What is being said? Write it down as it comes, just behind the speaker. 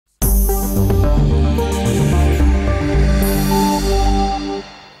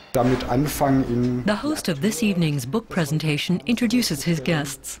The host of this evening's book presentation introduces his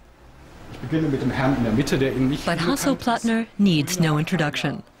guests. But Hasso-Plattner needs no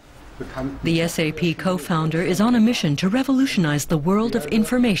introduction. The SAP co-founder is on a mission to revolutionize the world of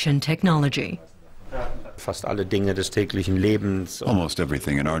information technology. Almost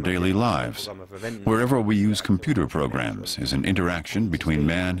everything in our daily lives, wherever we use computer programs, is an interaction between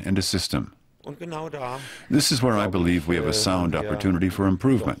man and a system. This is where I believe we have a sound opportunity for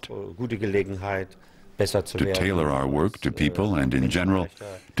improvement, to tailor our work to people and, in general,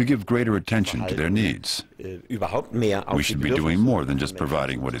 to give greater attention to their needs. We should be doing more than just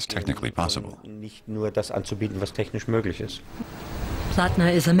providing what is technically possible. Plattner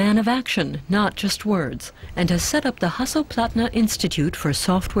is a man of action, not just words, and has set up the Hasso-Plattner-Institute for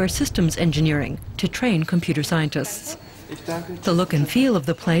Software Systems Engineering to train computer scientists. The look and feel of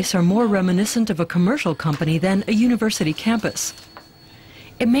the place are more reminiscent of a commercial company than a university campus.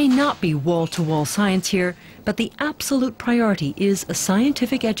 It may not be wall-to-wall science here, but the absolute priority is a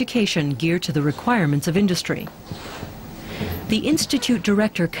scientific education geared to the requirements of industry. The Institute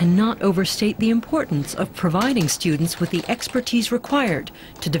director cannot overstate the importance of providing students with the expertise required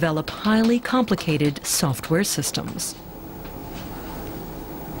to develop highly complicated software systems.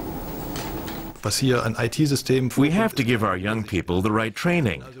 We have to give our young people the right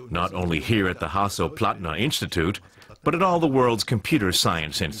training, not only here at the Hasso-Plattner-Institute, but at all the world's computer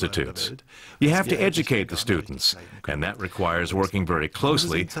science institutes. You have to educate the students, and that requires working very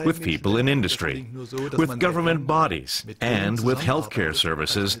closely with people in industry, with government bodies, and with healthcare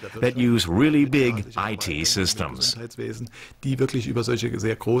services that use really big IT systems.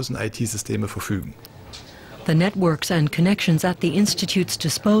 The networks and connections at the Institute's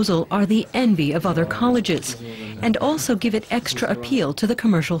disposal are the envy of other colleges, and also give it extra appeal to the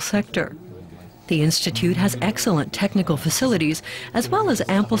commercial sector. The Institute has excellent technical facilities, as well as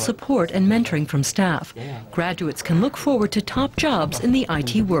ample support and mentoring from staff. Graduates can look forward to top jobs in the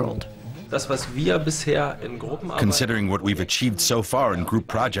IT world. Considering what we've achieved so far in group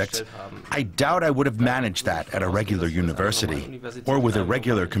projects, I doubt I would have managed that at a regular university, or with a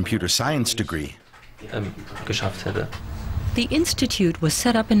regular computer science degree. The Institute was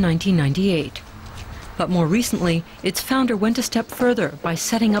set up in 1998. But more recently, its founder went a step further by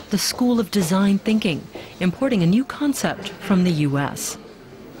setting up the School of Design Thinking, importing a new concept from the US.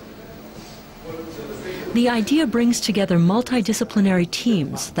 The idea brings together multidisciplinary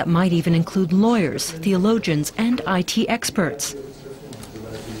teams that might even include lawyers, theologians, and IT experts.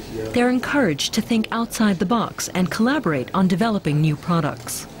 They're encouraged to think outside the box and collaborate on developing new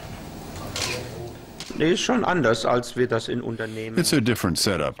products. It's a different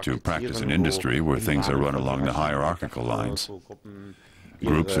setup to practice in industry where things are run along the hierarchical lines.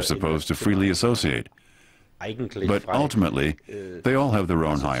 Groups are supposed to freely associate, but ultimately they all have their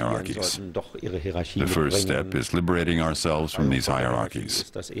own hierarchies. The first step is liberating ourselves from these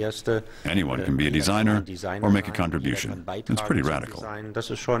hierarchies. Anyone can be a designer or make a contribution. It's pretty radical.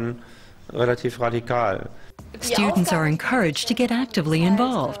 Students are encouraged to get actively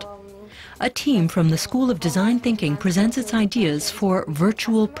involved. A team from the School of Design Thinking presents its ideas for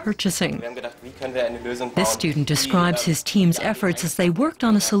virtual purchasing. This student describes his team's efforts as they worked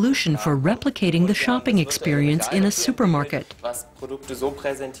on a solution for replicating the shopping experience in a supermarket.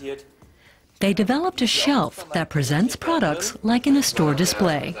 They developed a shelf that presents products like in a store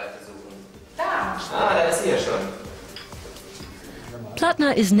display.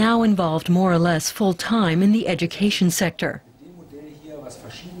 Plattner is now involved more or less full-time in the education sector.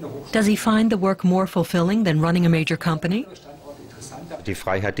 Does he find the work more fulfilling than running a major company? There's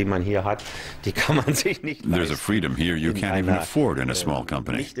a freedom here you can't even afford in a small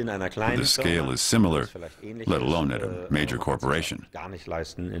company. The scale is similar, let alone at a major corporation.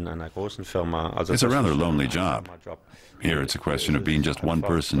 It's a rather lonely job. Here it's a question of being just one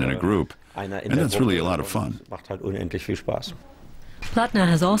person in a group, and that's really a lot of fun. Plattner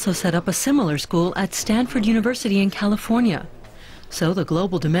has also set up a similar school at Stanford University in California. So the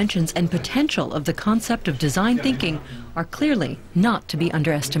global dimensions and potential of the concept of design thinking are clearly not to be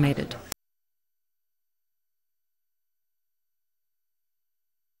underestimated.